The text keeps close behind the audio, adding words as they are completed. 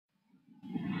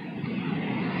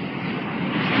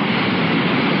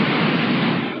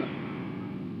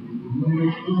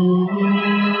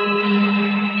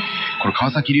川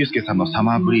崎隆介さんのサ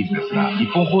マーブリーズですが、日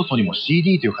本放送にも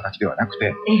CD という形ではなく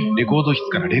て、レコード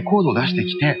室からレコードを出して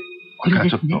きて、これから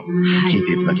ちょっと聴い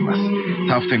ていただきます。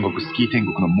サーフ天国、スキー天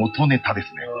国の元ネタです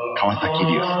ね。川崎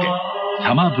隆介、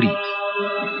サマーブリーズ。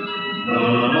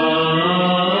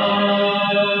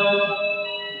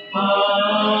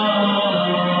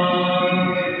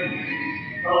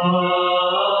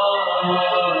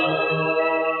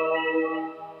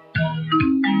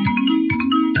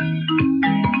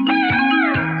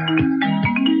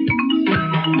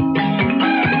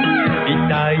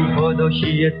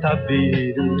冷えた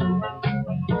ビール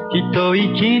一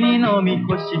息に飲み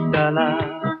干したら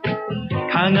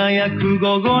輝く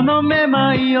午後のめ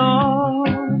まいよ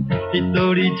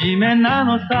独り占めな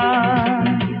のさ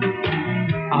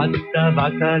会った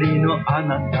ばかりのあ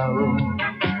なたを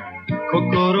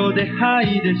心で剥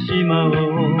いでしまおう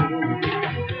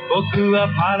僕は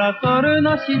パラソル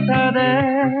の下で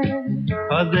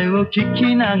風を聞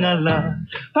きながら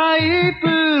パイプ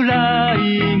ラ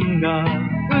インが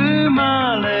生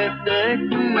まれて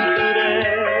くれ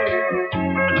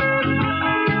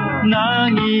渚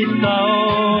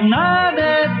を撫で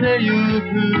てゆ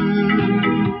く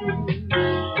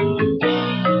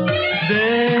出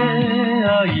会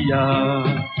いや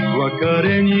別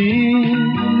れに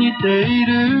似ている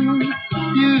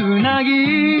夕凪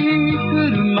来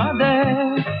るまで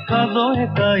数え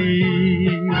たい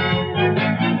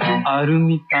アル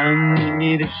ミ缶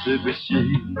握りつぶし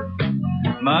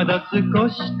まだ少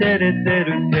し照れて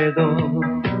るけど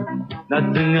夏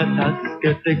が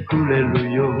助けてくれ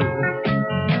るよ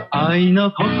愛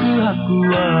の告白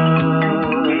は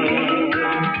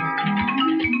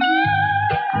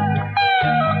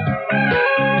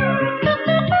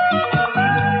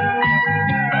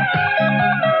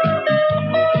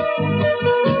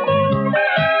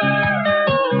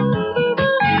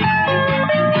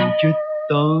キュッ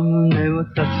と胸を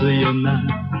刺すような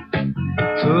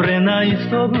釣れない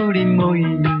素振りもいい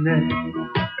ね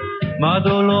ま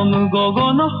どろむ午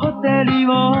後のホテ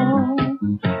ルを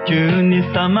急に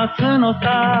冷ますの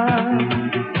さ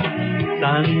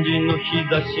3時の日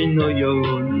差しのよ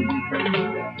うに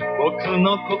僕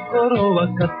の心は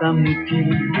傾き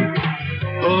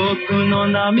遠くの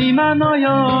波間の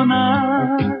よう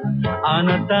なあ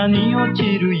なたに落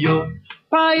ちるよ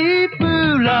パイプ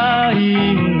ラ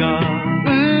インが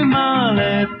生ま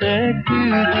れてく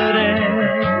れ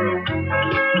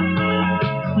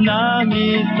渚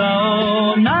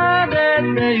を撫で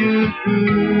てゆく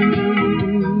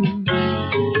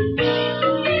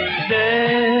出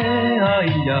会い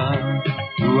や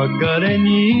別れに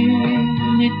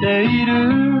似ている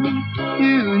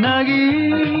夕凪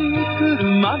来る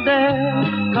まで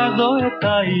数えた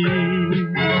い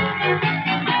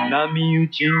波打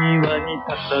ち際に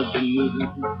佇む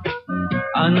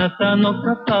あなたの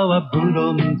肩はブ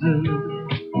ロンズ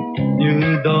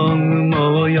入道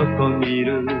雲を横見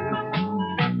る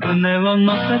船を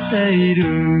乗せてい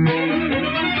る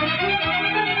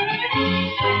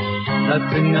夏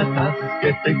が助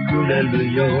けてくれ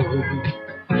るよ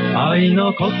愛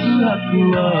の告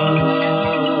白は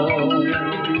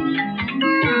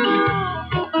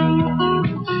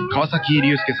川崎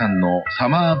隆介さんのサ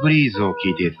マーブリーズを聴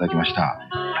いていただきました。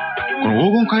この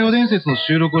黄金歌謡伝説の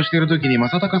収録をしている時に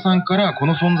正隆さんからこ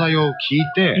の存在を聞い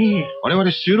て、我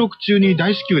々収録中に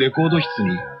大至急レコード室に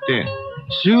行って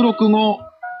収録後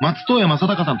松任谷正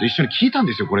隆さんと一緒に聞いたん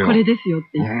ですよこれを。これですよって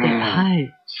言って、は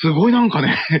い。すごいなんか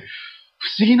ね不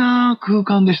思議な空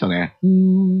間でしたね。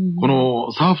こ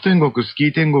のサーフ天国スキ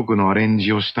ー天国のアレン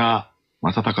ジをした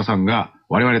正隆さんが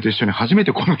我々と一緒に初め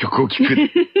てこの曲を聴く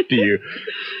っていう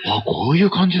あこうい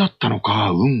う感じだったの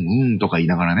かうんとか言い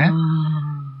ながらね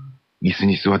椅子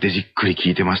に座ってじっくり聴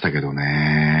いてましたけど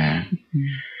ね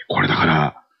これだか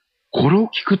らこれを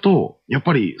聞くとやっ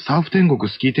ぱりサーフ天国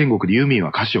スキー天国でユーミンは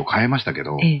歌詞を変えましたけ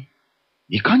ど、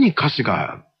いかに歌詞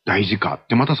が大事かっ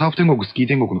てまたサーフ天国スキー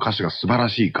天国の歌詞が素晴ら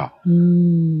しいか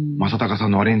正隆さ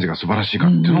んのアレンジが素晴らしいかっ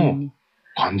ていうのを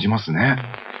感じますね。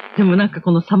でもなんか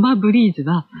このサマーブリーズ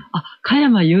は、加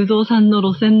山雄三さんの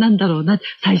路線なんだろうな。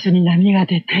最初に波が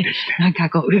出て、なんか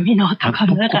こう海の音が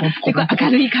なんか結構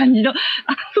明るい感じの、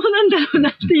そうなんだろうな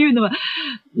っていうのは、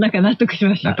なんか納得し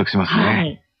ました。納得します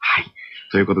ね。はい。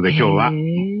ということで今日は、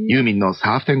ユーミンの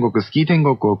サーフ天国、スキー天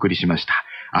国をお送りしました。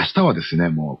明日はですね、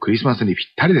もうクリスマスにぴっ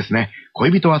たりですね。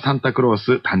恋人はサンタクロー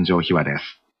ス誕生秘話で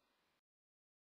す。